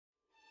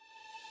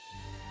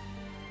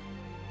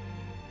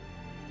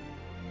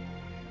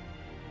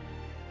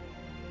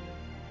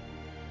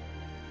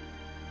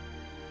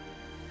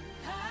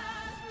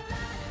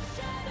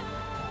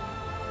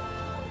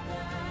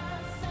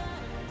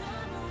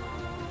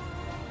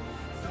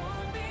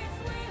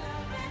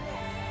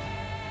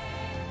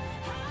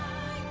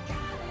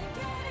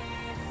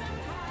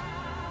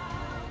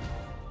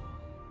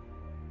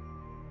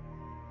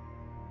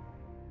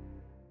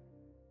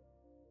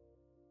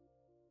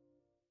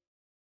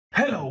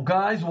Hello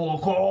guys,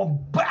 welcome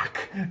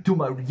back to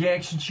my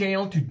reaction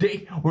channel.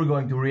 Today we're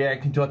going to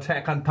react into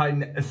Attack on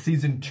Titan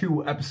Season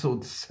 2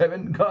 Episode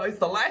 7. Guys,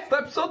 the last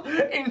episode,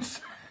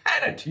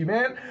 insanity,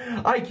 man.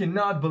 I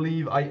cannot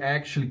believe I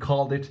actually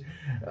called it.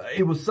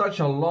 It was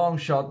such a long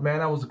shot, man.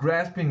 I was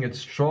grasping at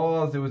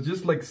straws. It was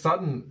just like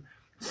sudden,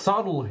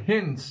 subtle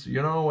hints,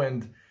 you know,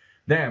 and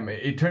damn,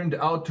 it turned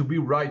out to be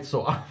right.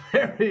 So I'm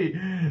very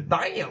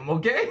damn,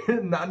 okay?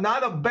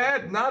 not a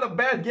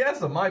bad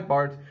guess on my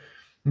part.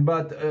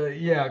 But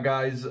yeah,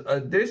 guys,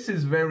 this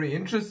is very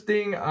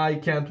interesting. I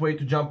can't wait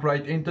to jump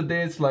right into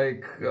this.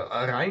 Like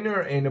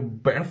REINER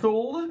and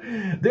Berthold,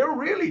 they're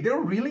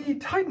really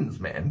Titans,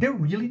 man. They're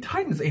really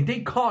Titans, and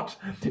they caught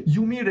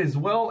Ymir as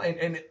well,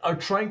 and are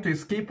trying to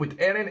escape with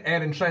EREN.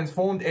 EREN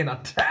transformed and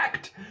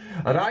attacked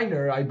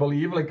REINER, I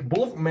believe. Like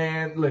both,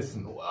 man.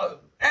 Listen.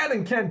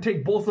 EREN can't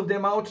take both of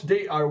them out.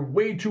 They are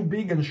way too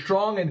big and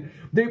strong, and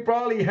they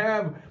probably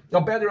have a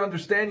better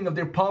understanding of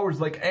their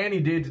powers like Annie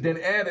did than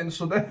EREN,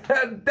 so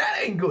that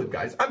ain't good,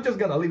 guys. I'm just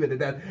gonna leave it at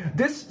that.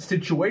 This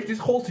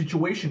whole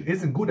situation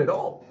isn't good at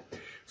all.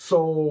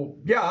 So,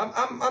 yeah,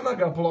 I'm not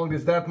gonna prolong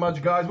this that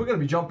much, guys. We're gonna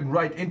be jumping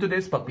right into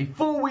this, but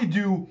before we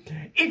do,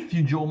 if you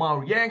enjoy my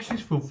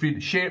reactions, feel free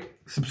to share,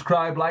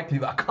 subscribe, like,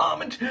 leave a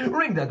comment,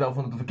 ring that bell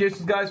for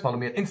notifications, guys. Follow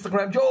me on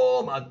Instagram,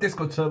 join my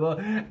Discord server,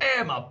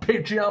 and my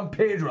Patreon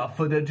page. Without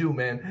further ado,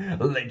 man,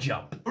 let's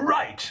jump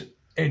right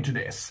into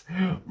this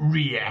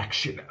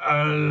reaction.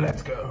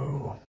 Let's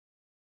go.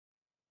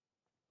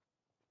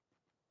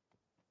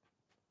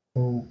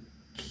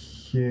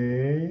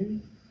 Okay.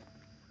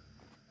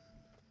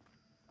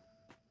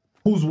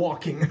 Who's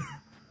walking?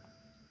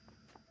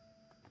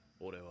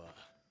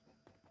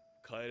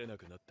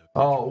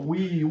 Oh,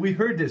 we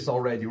heard this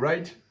already,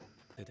 right?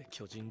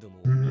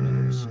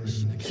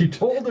 He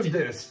told him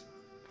this.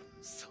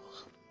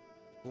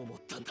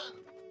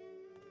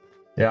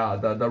 Yeah,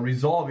 the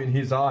resolve in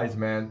his eyes,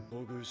 man.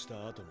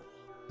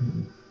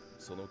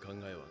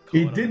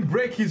 It didn't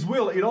break his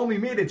will, it only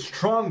made it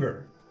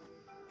stronger.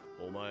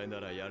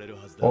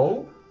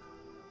 Oh?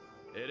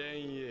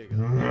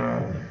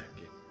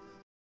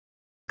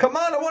 Come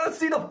on, I want to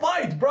see the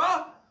fight,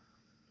 bruh!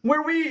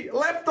 Where we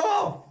left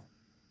off!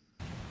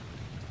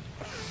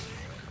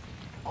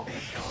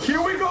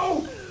 Here we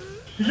go!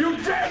 You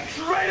damn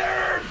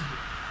traitors!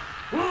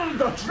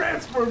 The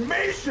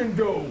transformation,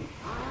 though!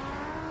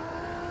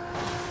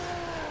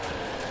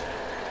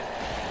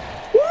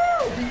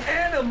 Woo! The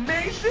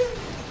animation?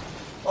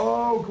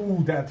 Oh,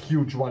 ooh, that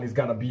huge one is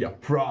gonna be a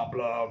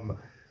problem.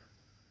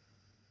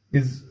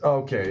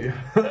 Okay.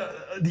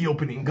 The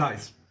opening,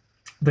 guys.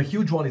 The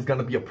huge one is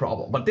gonna be a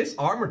problem. But this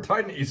armored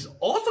titan is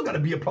also gonna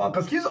be a problem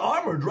because he's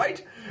armored,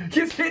 right?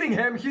 He's hitting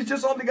him. He's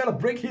just only gonna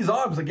break his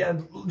arms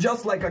again,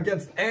 just like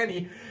against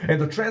Annie. And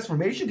the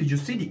transformation, did you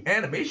see the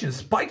animation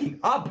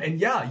spiking up? And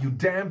yeah, you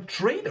damn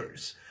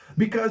traitors.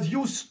 Because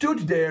you stood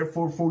there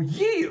for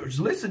years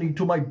listening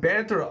to my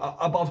banter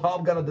about how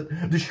I'm gonna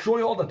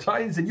destroy all the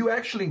Titans, and you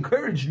actually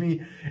encouraged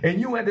me, and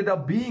you ended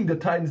up being the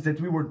Titans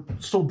that we were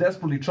so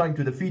desperately trying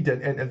to defeat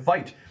and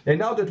fight. And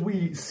now that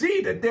we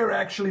see that they're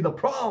actually the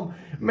problem,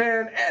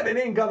 man, Evan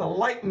ain't gonna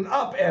lighten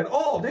up at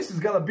all. This is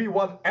gonna be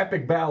one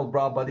epic battle,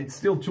 bro, but it's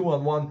still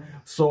 2-on-1.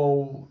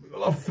 So,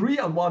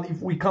 3-on-1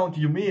 if we count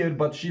Ymir,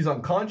 but she's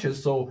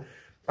unconscious, so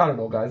I don't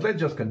know, guys. Let's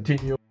just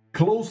continue.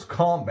 Close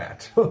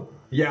combat.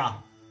 Yeah.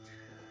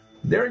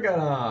 They're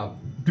gonna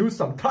do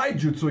some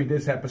taijutsu in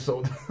this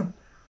episode.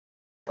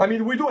 I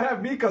mean, we do have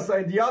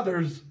Mikasa and the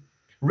others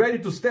ready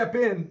to step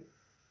in.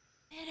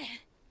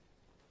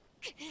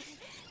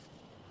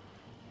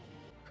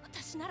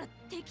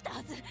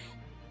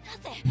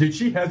 Did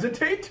she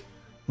hesitate?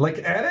 Like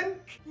Eren?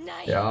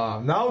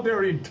 Yeah, now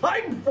they're in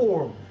Titan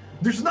form.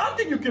 There's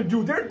nothing you can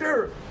do.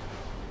 They're...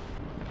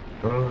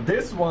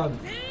 this one.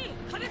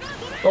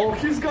 Oh,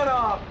 he's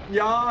gonna...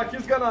 yeah,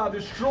 he's gonna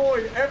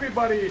destroy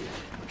everybody.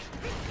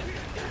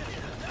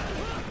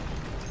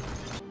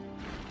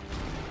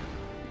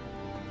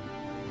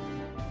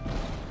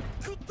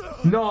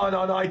 No,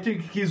 I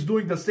think he's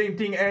doing the same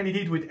thing Annie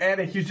did with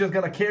Eren. He's just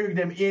gonna carry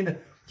them in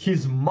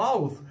his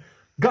mouth.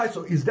 Guys,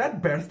 so is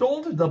that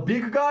Berthold, the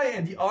big guy,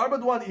 and the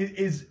armored one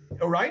is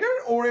REINER?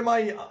 Or am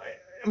I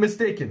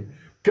mistaken?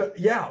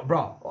 Yeah,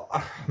 bro.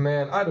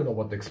 Man, I don't know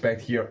what to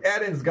expect here.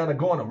 Eren's gonna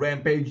go on a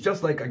rampage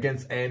just like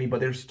against Annie, but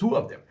there's two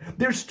of them.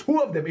 There's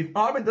two of them. If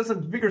Armin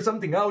doesn't figure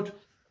something out,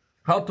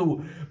 how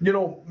to, you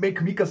know, make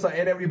Mikasa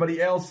and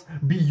everybody else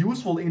be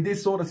useful in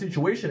this sort of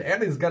situation,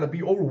 Eren's gonna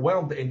be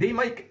overwhelmed, and they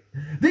might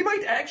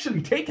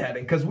actually take Eren,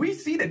 because we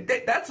see that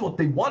that's what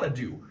they want to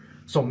do.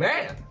 So,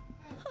 man.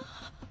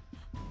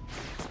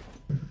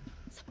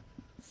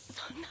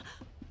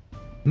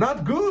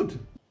 Not good.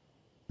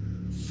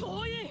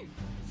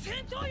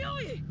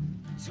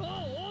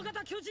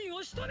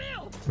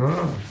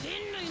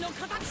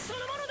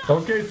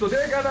 Okay, so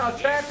they're gonna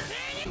attack.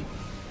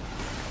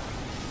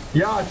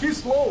 Yeah,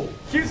 he's slow.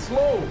 He's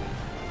slow.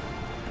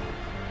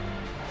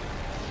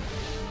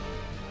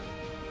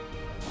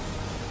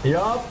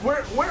 Yeah,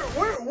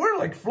 we're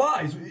like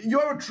flies.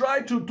 You ever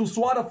tried to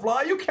swat a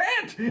fly? You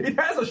can't! It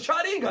has a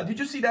shotgun gun. Did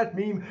you see that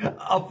meme?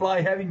 A fly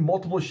having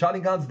multiple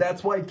shotgun guns,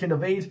 that's why it can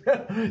evade?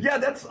 Yeah,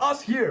 that's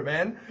us here,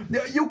 man.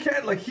 You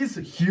can't, like, he's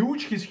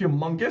huge, he's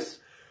humongous.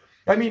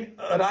 I mean,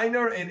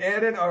 REINER and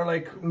EREN are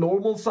like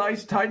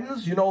normal-sized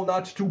titans, you know,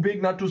 not too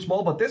big, not too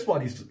small, but this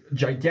one is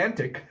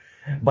gigantic.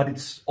 But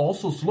it's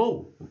also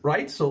slow,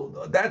 right?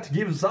 So that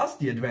gives us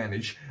the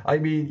advantage. I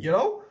mean, you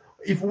know,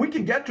 if we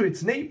can get to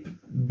its nape,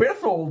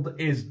 Berthold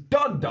is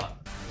done.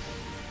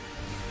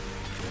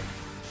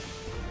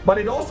 But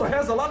it also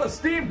has a lot of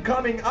steam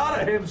coming out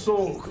of him,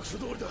 so...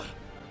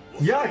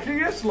 Yeah, he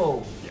is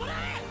slow.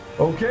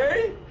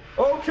 Okay?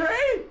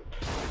 Okay?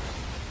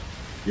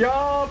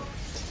 Yeah.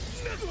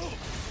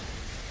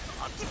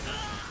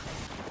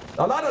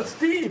 A lot of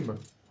steam.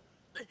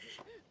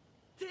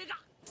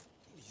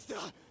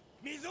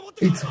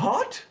 It's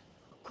hot?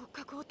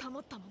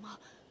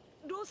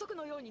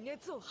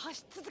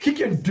 He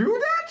can do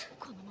that?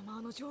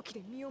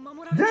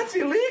 That's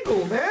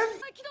illegal, man.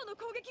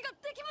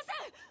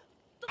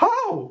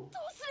 How?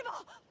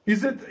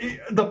 Is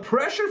it the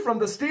pressure from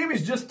the steam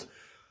is just...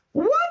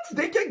 What?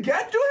 They can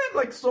get to him?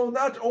 Like, so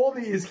not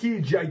only is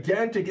he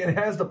gigantic and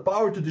has the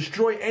power to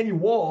destroy any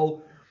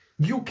wall,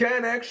 you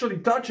can actually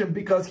touch him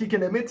because he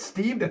can emit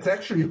steam that's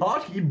actually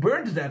hot. He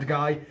burned that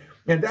guy.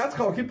 And that's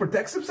how he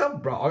protects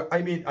himself, bro.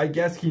 I mean, I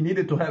guess he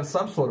needed to have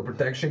some sort of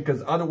protection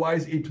because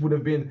otherwise it would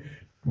have been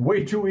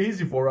way too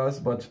easy for us.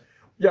 But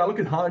yeah, look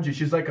at Hanji.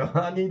 She's like a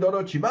Hani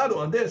Doro Chimado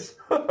on this.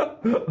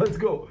 Let's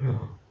go.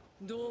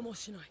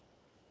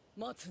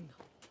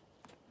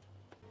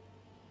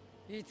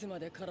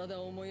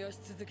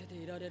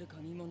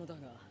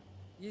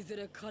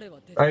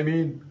 I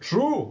mean,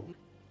 true.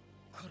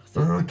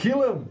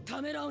 Kill him.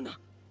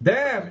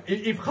 Damn,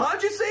 if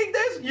Hanji's saying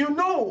this, you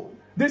know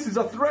this is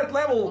a threat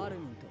level.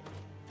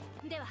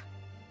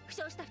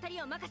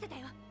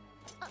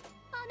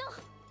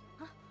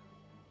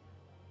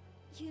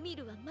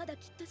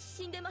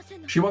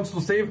 She wants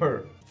to save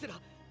her.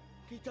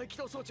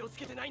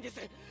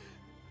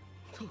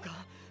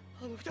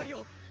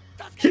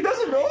 He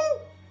doesn't know?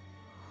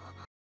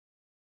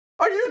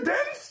 Are you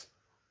dense?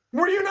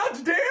 Were you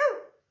not there?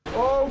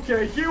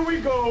 Okay, here we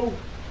go.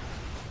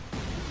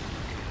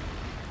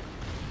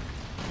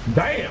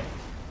 Damn.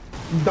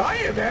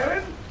 Damn,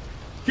 Eren.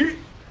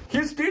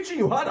 He's teaching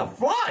you how to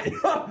fly.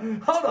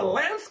 How to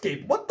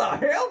landscape. What the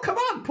hell? Come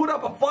on, put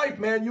up a fight,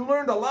 man. You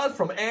learned a lot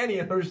from Annie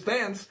and her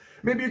stance.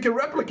 Maybe you can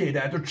replicate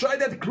that or try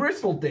that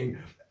crystal thing.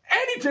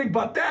 Anything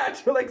but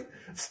that. Like,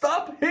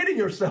 stop hitting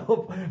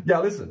yourself. Yeah,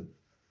 listen.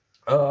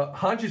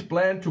 Hanji's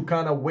plan to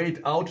kind of wait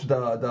out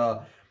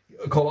the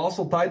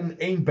Colossal Titan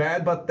ain't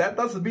bad, but that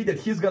doesn't mean that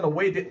he's gonna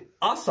wait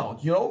us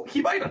out, you know?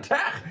 He might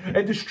attack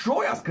and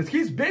destroy us because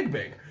he's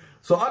big.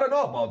 So I don't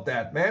know about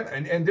that, man.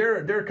 And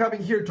they're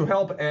coming here to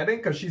help Eren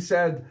because she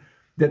said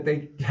that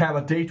they have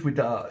a date with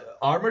the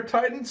Armor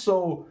Titan.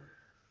 So,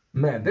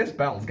 man, this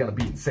battle's gonna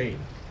be insane.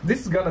 This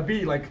is gonna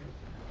be like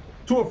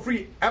 2 or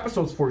 3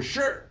 episodes for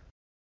sure.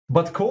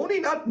 But Coney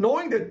not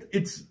knowing that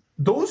it's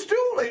those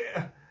two, like...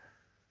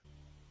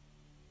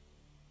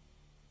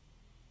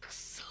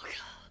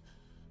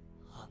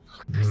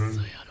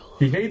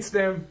 He hates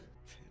them.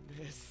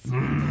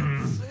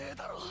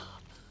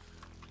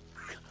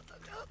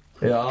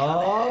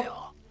 Yeah.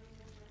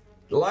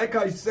 Like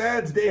I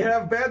said, they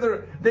have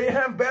better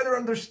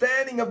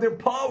understanding of their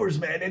powers,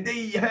 man, and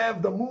they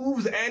have the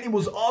moves. Annie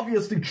was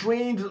obviously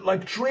trained,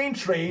 like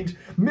trained,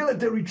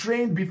 military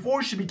trained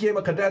before she became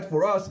a cadet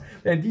for us,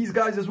 and these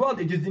guys as well.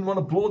 They just didn't want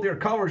to blow their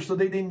cover, so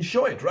they didn't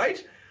show it,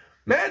 right?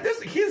 Man,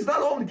 he's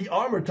not only the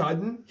Armor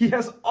Titan, he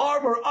has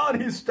armor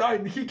on his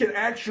Titan. He can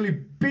actually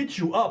beat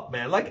you up,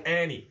 man, like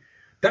Annie.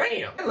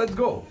 Damn, let's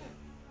go.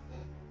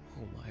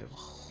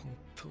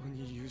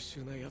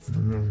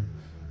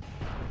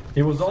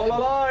 He was all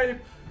alive.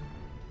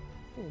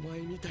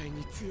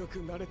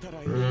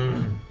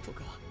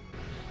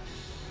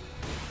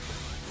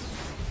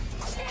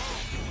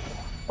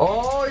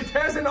 Oh, it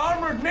has an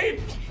armored nape.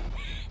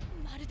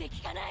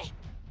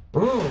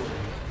 Oh,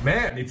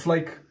 man, it's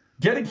like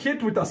getting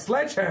hit with a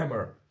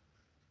sledgehammer.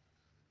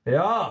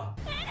 Yeah,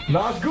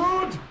 not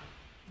good.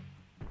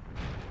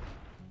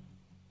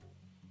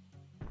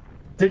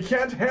 They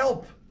can't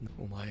help.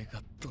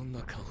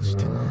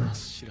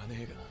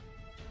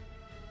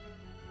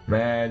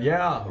 Man,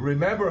 yeah,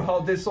 remember how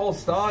this all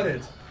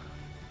started.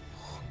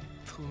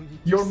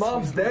 Your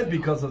mom's dead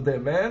because of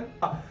them, man.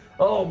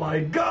 Oh my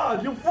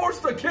god, you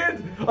forced a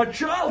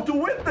child to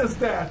witness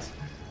that.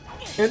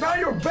 And now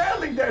you're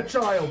battling that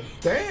child.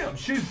 Damn,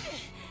 she's...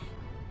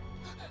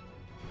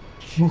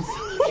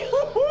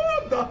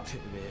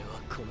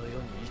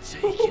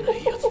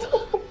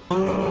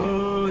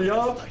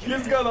 Yeah,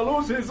 he's gonna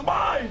lose his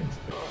mind.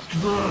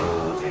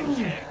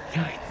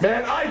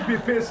 Man, I'd be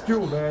pissed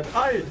too, man.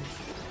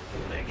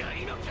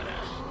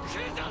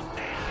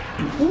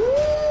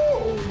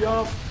 Ooh,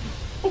 yeah.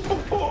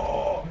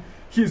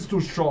 He's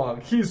too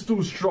strong. He's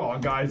too strong,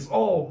 guys.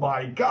 Oh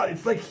my god,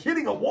 it's like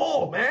hitting a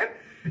wall, man.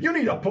 You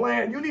need a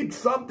plan. You need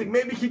something.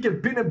 Maybe he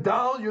can pin him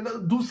down, you know,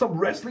 do some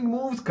wrestling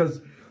moves.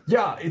 Because,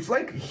 yeah, it's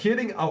like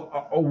hitting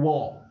a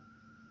wall.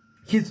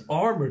 He's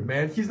armored,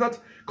 man. He's not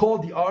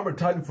called the Armored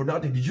Titan for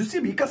nothing. Did you see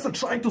Mikasa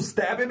trying to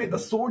stab him and the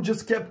sword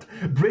just kept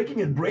breaking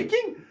and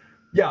breaking?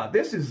 Yeah,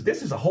 this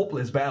is a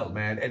hopeless battle,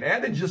 man. And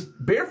Eren just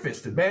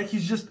barefisted, man.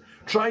 He's just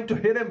trying to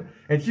hit him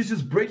and he's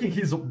just breaking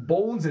his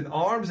bones and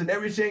arms and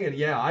everything. And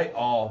yeah,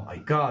 oh my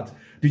god.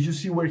 Did you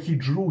see where he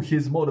drew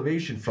his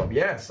motivation from?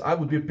 Yes, I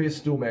would be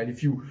pissed too, man.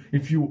 If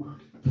you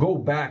go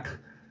back,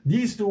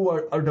 these two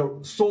are the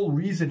sole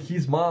reason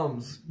his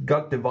moms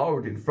got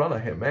devoured in front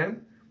of him,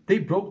 man. They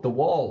broke the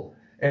wall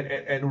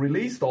and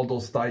released all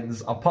those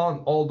titans upon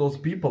all those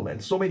people, man.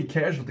 So many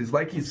casualties.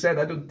 Like he said,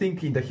 I don't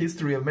think in the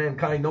history of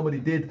mankind nobody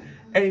did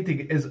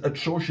anything as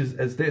atrocious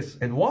as this.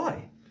 And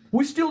why?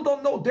 We still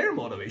don't know their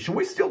motivation.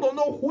 We still don't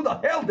know who the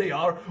hell they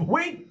are.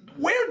 Wait,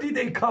 where did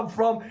they come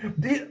from?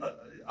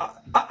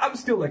 I'm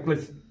still like,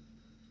 listen.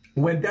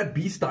 When that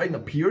beast titan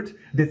appeared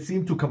that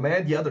seemed to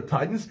command the other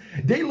titans,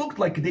 they looked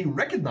like they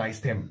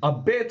recognized him a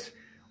bit.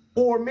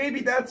 Or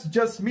maybe that's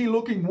just me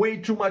looking way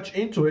too much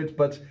into it,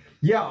 but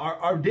yeah,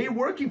 are they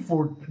working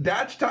for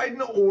that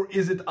titan or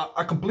is it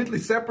a completely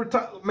separate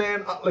titan?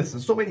 Man,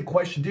 listen, so many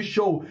questions. This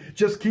show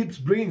just keeps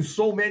bringing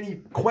so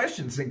many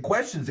questions and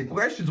questions and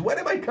questions. When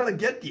am I gonna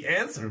get the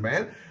answer,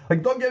 man?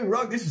 Like, don't get me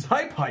wrong, this is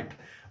hype.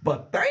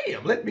 But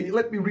damn, let me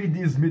read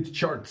these mid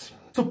charts.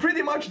 So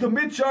pretty much the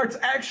mid charts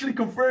actually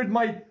confirmed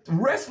my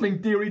wrestling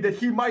theory that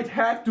he might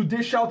have to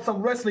dish out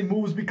some wrestling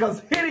moves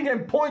because hitting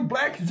him point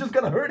blank is just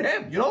gonna hurt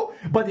him, you know?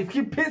 But if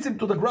he pins him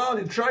to the ground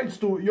and tries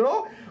to, you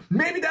know,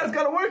 maybe that's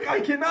gonna work. I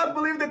cannot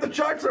believe that the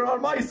charts are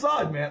on my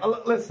side, man.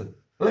 Listen,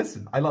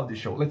 I love this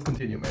show. Let's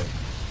continue, man.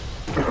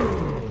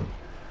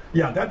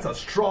 Yeah, that's a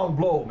strong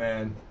blow,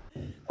 man.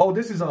 Oh,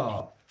 this is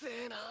a...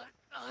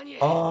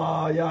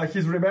 yeah,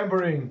 he's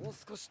remembering.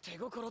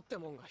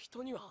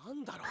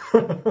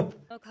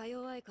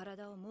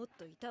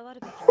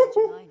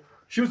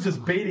 She was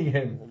just baiting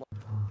him.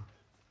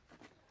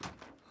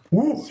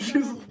 Ooh,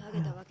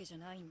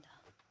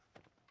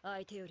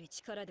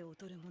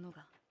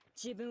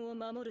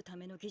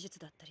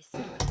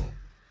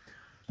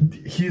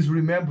 he's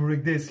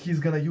remembering this. He's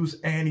gonna use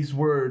Annie's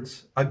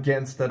words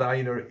against the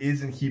REINER,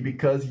 isn't he?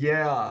 Because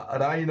yeah,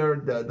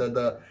 REINER,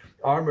 the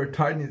Armored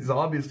Titan is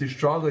obviously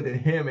stronger than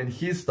him and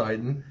his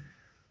Titan.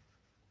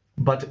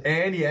 But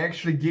Annie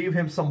actually gave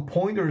him some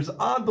pointers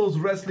on those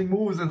wrestling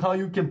moves and how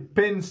you can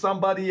pin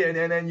somebody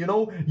and you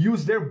know,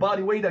 use their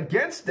body weight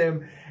against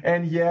them.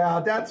 And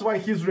yeah, that's why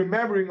he's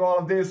remembering all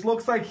of this.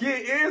 Looks like he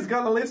is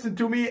gonna listen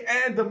to me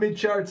and the mid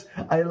charts.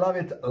 I love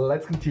it.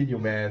 Let's continue,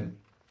 man.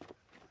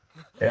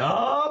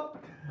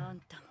 Yup.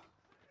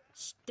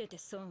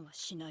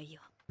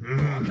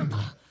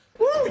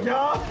 Ooh,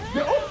 yeah.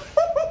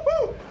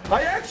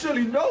 I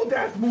actually know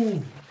that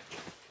move.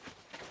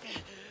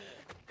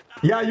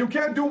 Yeah, you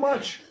can't do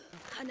much.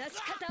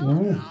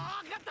 Ooh.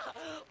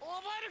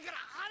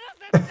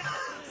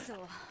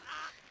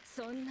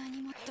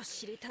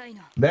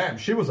 Damn,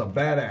 she was a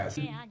badass.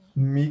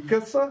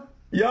 Mikasa?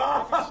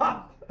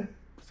 Yeah.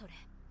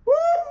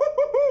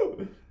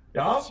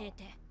 Yeah.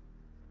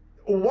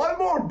 One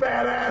more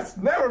badass.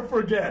 Never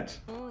forget.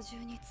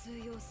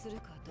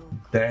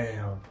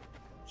 Damn.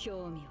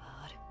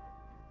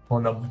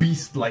 On a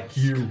beast like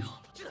you.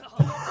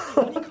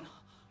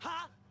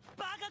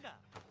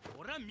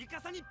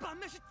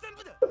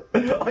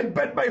 I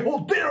bet my whole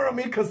dinner on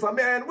Mikasa,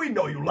 man. We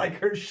know you like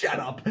her. Shut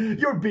up.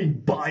 You're being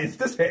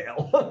biased as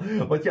hell.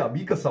 But yeah,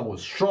 Mikasa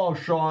was strong,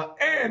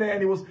 and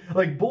Annie was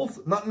like both.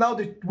 Now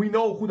that we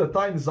know who the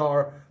Titans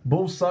are,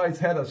 both sides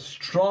had a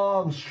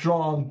strong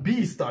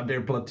beast on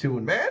their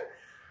platoon, man.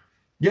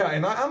 Yeah,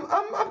 and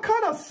I'm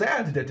kind of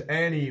sad that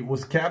Annie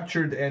was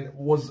captured and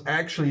was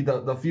actually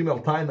the female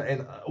Titan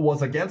and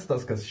was against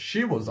us because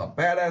she was a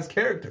badass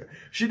character.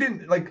 She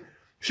didn't like.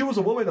 She was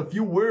a woman of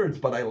few words,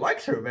 but I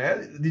liked her,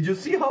 man. Did you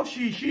see how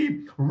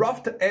she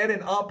roughed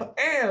Eren up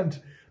and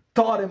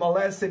taught him a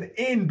lesson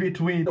in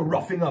between the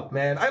roughing up,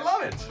 man? I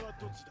love it.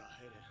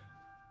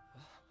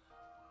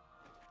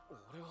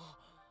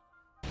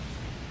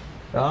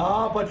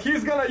 But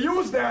he's gonna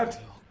use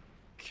that.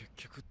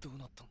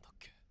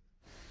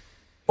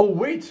 Oh,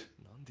 wait.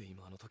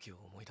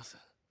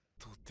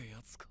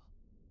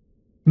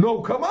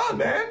 No, come on,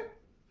 man.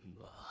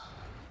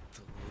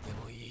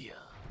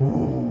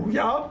 Ooh,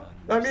 yeah.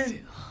 I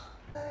mean...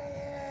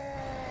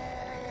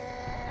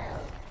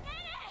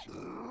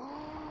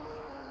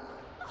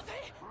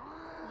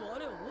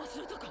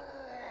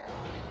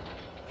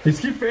 Is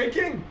he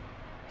faking?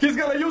 He's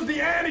gonna use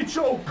the Annie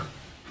choke.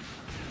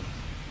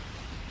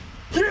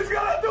 He's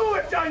gonna do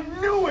it. I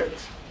knew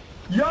it.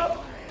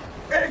 Yup.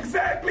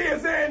 Exactly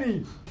as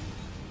Annie.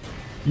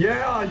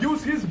 Yeah,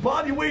 use his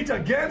body weight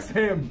against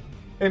him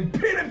and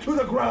pin him to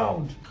the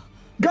ground.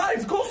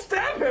 Guys, go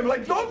stab him.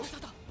 Like, don't...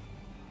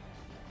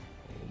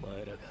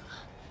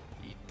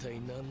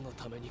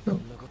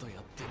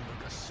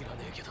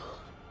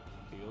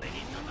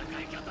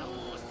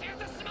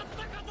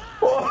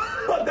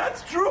 Oh,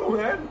 that's true,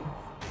 man.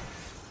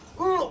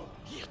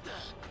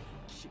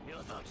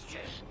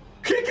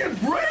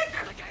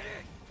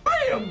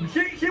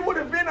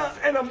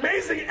 an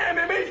amazing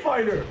MMA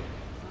fighter.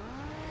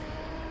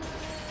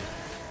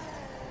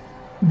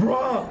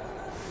 Bruh.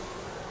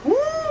 Woo,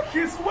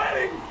 he's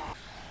sweating.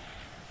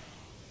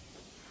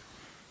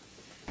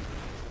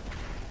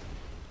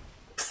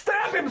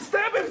 Stab him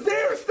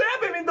there,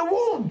 stab him in the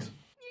wound.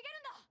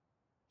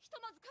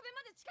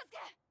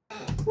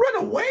 Run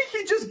away,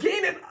 he just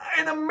gained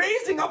an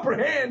amazing upper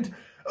hand.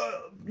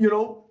 You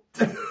know,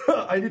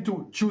 I need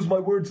to choose my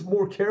words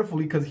more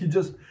carefully because he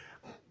just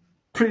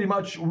pretty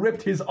much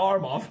ripped his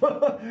arm off.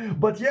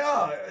 But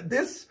yeah,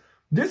 this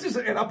is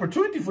an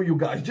opportunity for you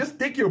guys. Just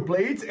take your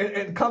blades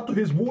and come to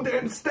his wound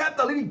and stab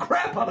the living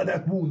crap out of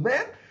that wound,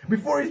 man,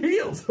 before it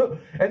heals.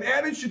 And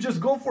Eren should just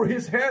go for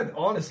his head,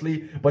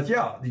 honestly. But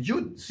yeah, did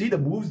you see the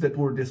moves that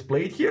were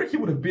displayed here? He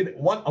would have been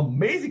one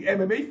amazing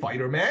MMA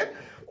fighter, man.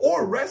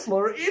 Or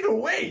wrestler, either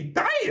way.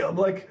 Damn,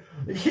 like,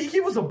 he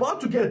was about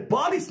to get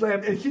body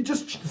slammed and he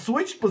just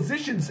switched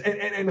positions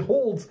and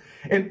holds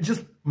and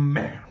just,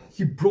 man,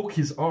 he broke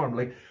his arm.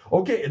 Like,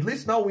 okay, at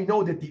least now we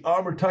know that the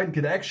armor titan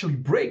can actually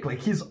break.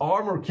 Like, his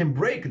armor can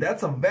break.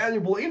 That's a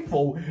valuable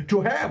info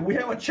to have. We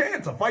have a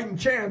chance, a fighting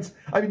chance.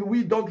 I mean,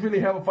 we don't really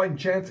have a fighting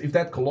chance if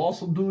that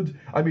colossal dude,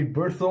 I mean,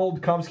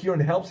 Berthold comes here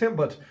and helps him,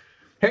 but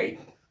hey.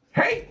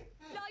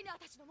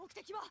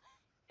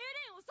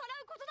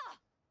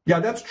 Yeah,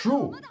 that's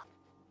true.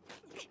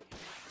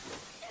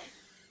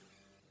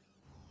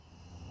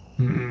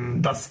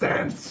 The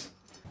stance.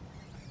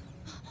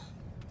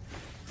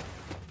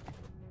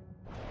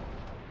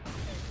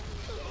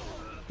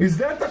 Is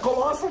that the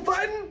colossal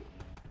titan?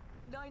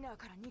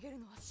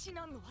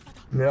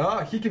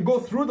 Yeah, he can go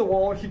through the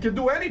wall. He can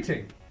do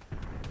anything.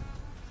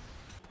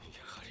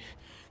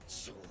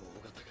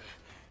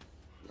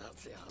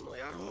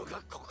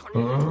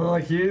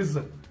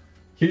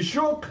 He's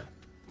shook.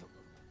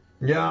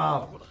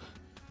 Yeah.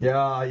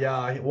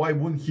 Why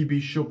wouldn't he be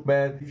shook,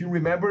 man? If you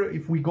remember,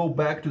 if we go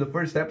back to the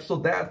first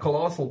episode, that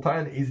colossal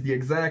titan is the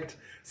exact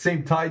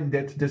same titan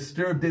that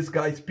disturbed this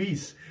guy's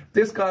peace.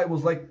 This guy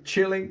was like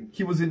chilling.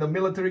 He was in the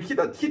military. He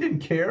didn't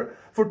care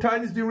for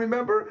titans, do you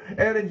remember?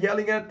 And then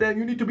yelling at them,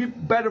 you need to be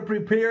better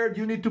prepared.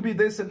 You need to be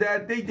this and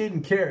that. They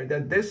didn't care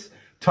that this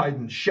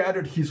titan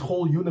shattered his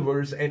whole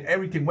universe and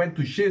everything went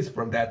to shiz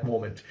from that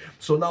moment.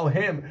 So now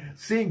him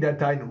seeing that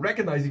titan,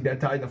 recognizing that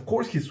titan, of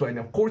course he's sweating,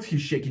 of course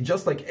he's shaking,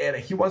 just like Eren.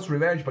 He wants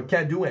revenge but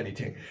can't do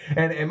anything.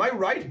 And am I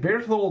right?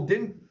 Berthold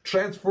didn't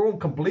transform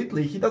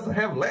completely. He doesn't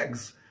have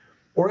legs.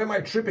 Or am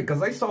I tripping?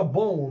 Because I saw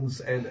bones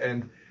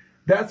and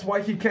that's why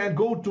he can't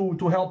go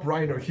to help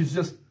Reiner. He's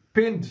just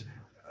pinned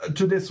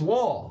to this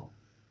wall.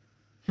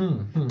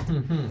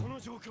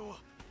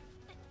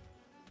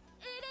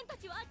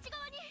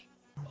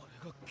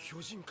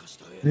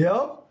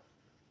 Yeah?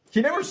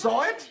 He never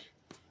saw it?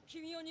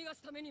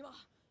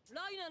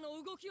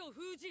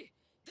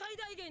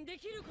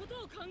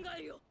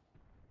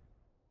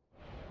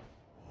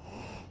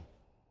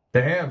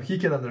 Damn, he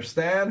can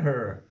understand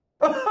her.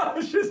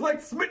 She's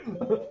like smitten.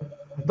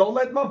 Don't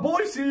let my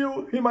boy see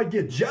you. He might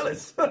get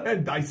jealous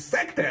and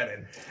dissect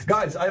Eren.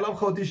 Guys, I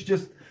love how this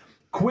just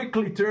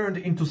quickly turned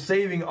into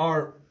saving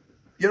our,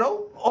 you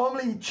know,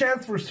 only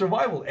chance for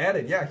survival.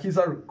 Eren, yeah, he's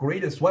our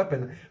greatest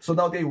weapon. So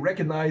now they're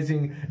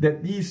recognizing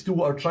that these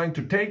two are trying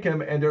to take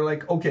him and they're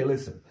like, okay,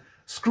 listen,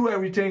 screw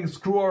everything,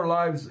 screw our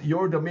lives.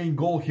 You're the main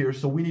goal here,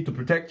 so we need to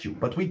protect you.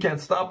 But we can't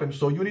stop him,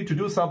 so you need to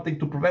do something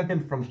to prevent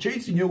him from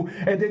chasing you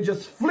and then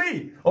just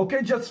flee.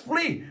 Okay, just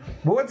flee.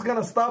 But what's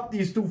gonna stop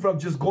these two from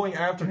just going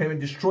after him and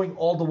destroying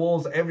all the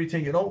walls,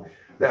 everything, you know?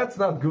 That's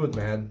not good,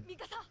 man.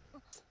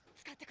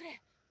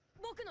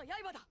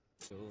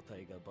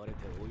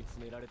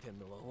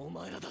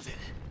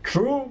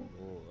 True.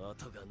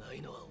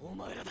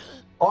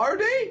 Are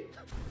they?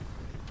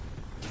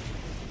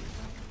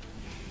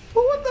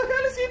 But what the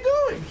hell is he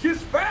doing?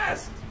 He's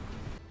fast.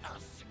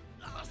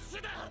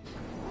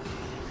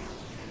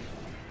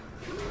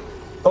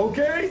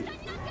 Okay.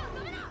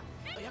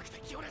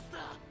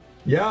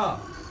 Yeah.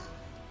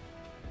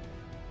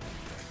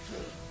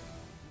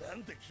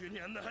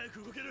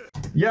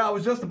 Yeah, I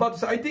was just about to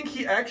say, I think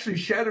he actually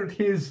shattered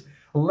his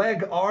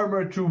leg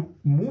armor to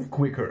move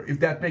quicker, if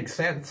that makes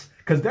sense.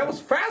 Because that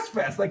was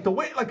fast, like the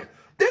way, like,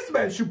 this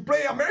man should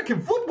play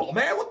American football,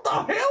 man. What the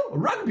hell?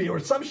 Rugby or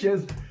some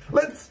shit.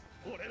 Let's...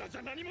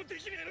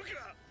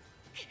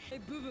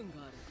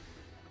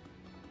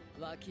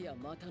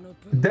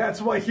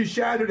 That's why he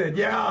shattered it,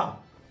 yeah.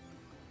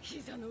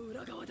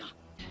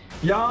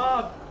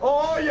 Yeah.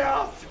 Oh,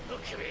 yeah.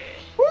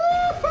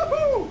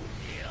 Woo-hoo-hoo!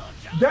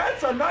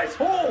 That's a nice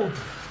hold.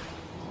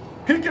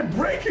 He can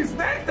break his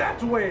neck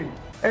that way.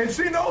 And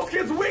she knows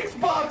his weak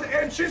spot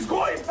and she's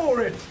going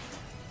for it.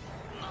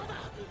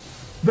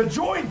 The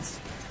joints.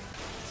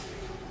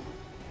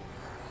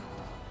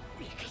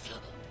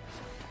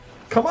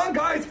 Come on,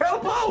 guys,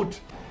 help out.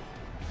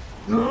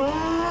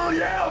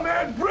 Yeah,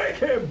 man, break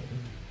him.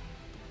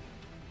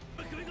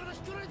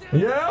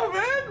 Yeah,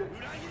 man.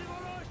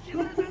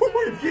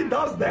 If he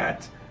does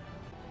that,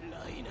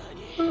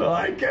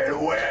 I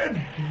can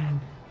win.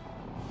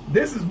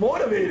 This is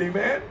motivating,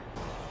 man.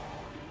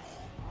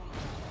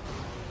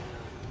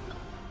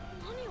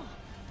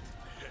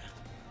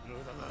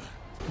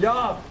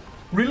 Yeah,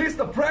 release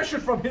the pressure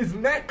from his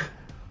neck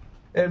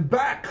and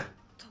back.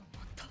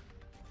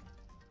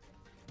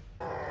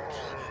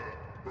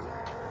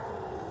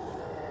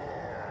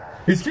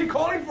 Is he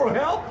calling for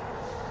help?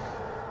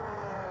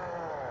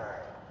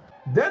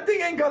 That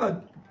thing ain't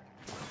gonna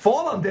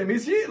fall on them,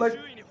 is he? Like,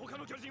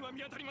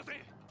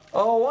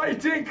 oh, I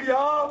think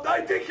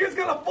he's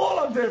gonna fall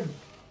on them.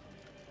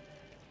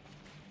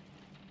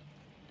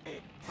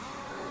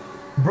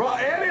 Bro,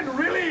 Eren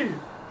really,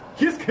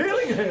 he's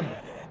killing him.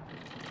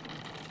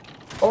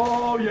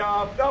 Oh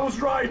yeah, that was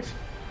right.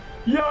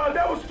 Yeah,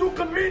 that was too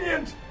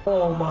convenient.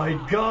 Oh my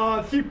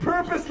god, he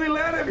purposely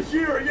let him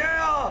here,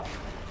 yeah.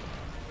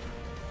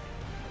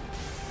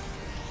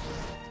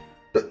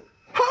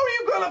 How are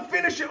you gonna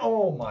finish it?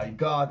 Oh my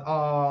god,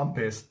 I'm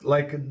pissed.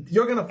 Like,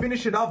 you're gonna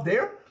finish it off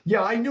there?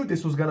 Yeah, I knew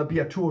this was gonna be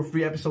a 2 or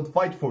 3 episode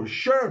fight for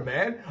sure,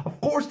 man.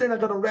 Of course they're not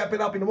gonna wrap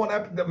it up in one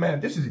episode. Man,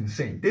 this is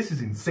insane. This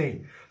is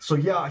insane. So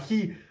yeah,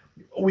 he,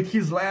 with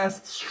his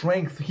last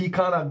strength, he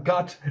kind of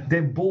got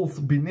them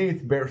both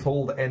beneath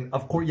Berthold. And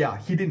of course, yeah,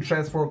 he didn't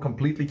transform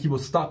completely. He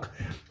was stuck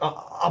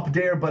up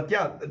there. But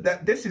yeah,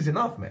 this is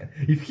enough, man.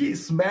 If he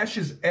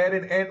smashes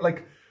Eren and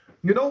like,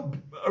 you know,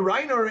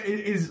 Reiner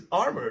is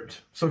armored,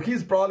 so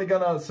he's probably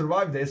gonna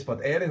survive this, but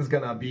Eren's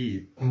gonna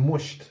be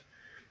mushed.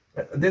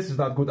 This is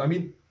not good. I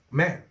mean,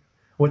 man,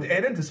 what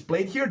Eren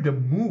displayed here, the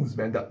moves,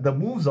 man, the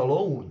moves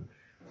alone.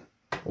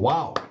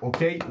 Wow,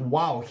 okay,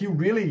 wow. He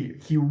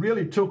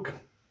really took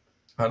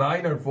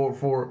Reiner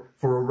for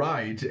a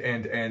ride,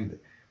 and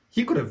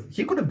he could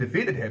have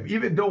defeated him,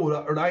 even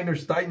though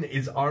Reiner's Titan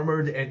is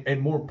armored and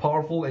more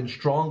powerful and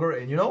stronger,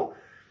 and you know,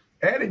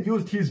 Eren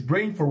used his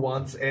brain for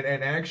once and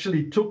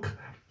actually took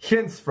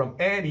hints from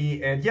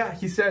Annie. And yeah,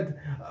 he said,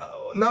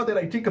 now that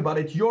I think about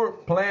it, your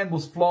plan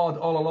was flawed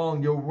all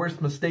along. Your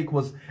worst mistake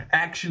was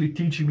actually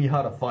teaching me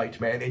how to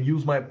fight, man, and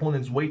use my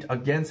opponent's weight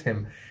against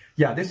him.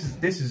 Yeah, this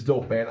is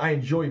dope, man. I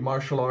enjoy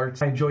martial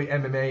arts. I enjoy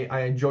MMA.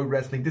 I enjoy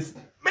wrestling. This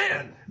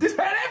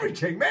had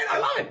everything, man. I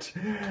love it.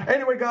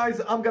 Anyway, guys,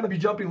 I'm gonna be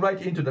jumping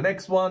right into the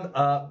next one.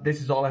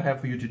 This is all I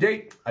have for you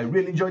today. I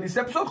really enjoyed this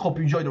episode. Hope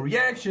you enjoyed the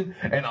reaction,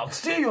 and I'll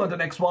see you on the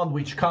next one,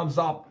 which comes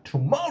up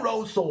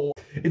tomorrow. So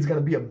it's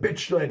gonna be a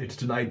bitch to edit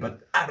tonight,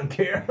 but I don't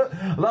care.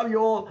 Love you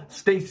all.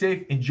 Stay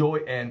safe, enjoy,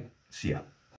 and see ya.